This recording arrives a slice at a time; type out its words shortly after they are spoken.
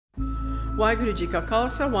Waheguru Ji Ka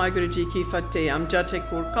Khalsa, Waheguru Ji Ki Fateh. I'm Jate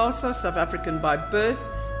Kaur Khalsa, South African by birth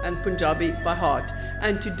and Punjabi by heart.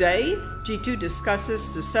 And today, G2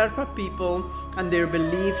 discusses the Serpa people and their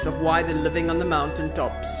beliefs of why they're living on the mountain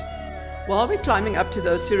tops. While we're climbing up to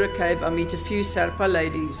the Asura cave, I meet a few Serpa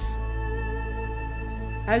ladies.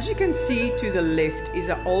 As you can see to the left is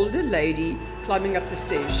an older lady climbing up the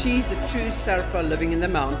stairs. She's a true Serpa living in the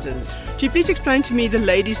mountains. Could you please explain to me the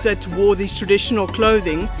ladies that wore these traditional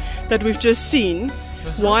clothing that we've just seen?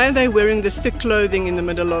 Why are they wearing this thick clothing in the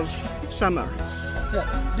middle of summer?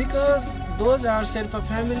 Yeah, because those are Sherpa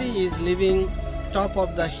family is living top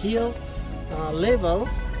of the hill level.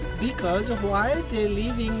 Because why they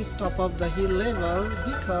living top of the hill level?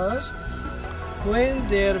 Because when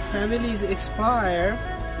their families expire,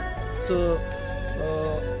 so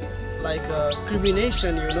like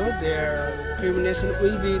cremation, their cremation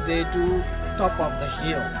will be they do top of the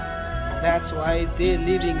hill. That's why they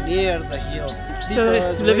living near the hill. So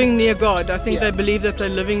they're living near God. I think they believe that they're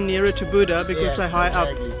living nearer to Buddha because they're high up.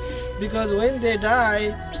 Because when they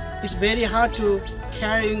die, it's very hard to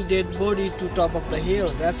carrying dead body to top of the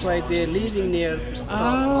hill. That's why they're living near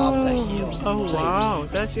top of the hill. Oh wow,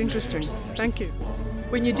 that's interesting. Thank you.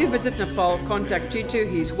 When you do visit Nepal, contact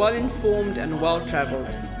G2. He's well informed and well traveled.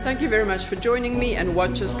 Thank you very much for joining me, and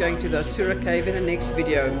watch us going to the Asura cave in the next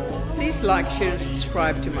video. Please like, share and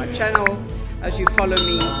subscribe to my channel as you follow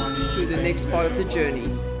me through the next part of the journey.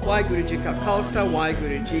 Waheguru Ji Ka Khalsa,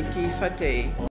 Waheguru Ji Ki Fateh.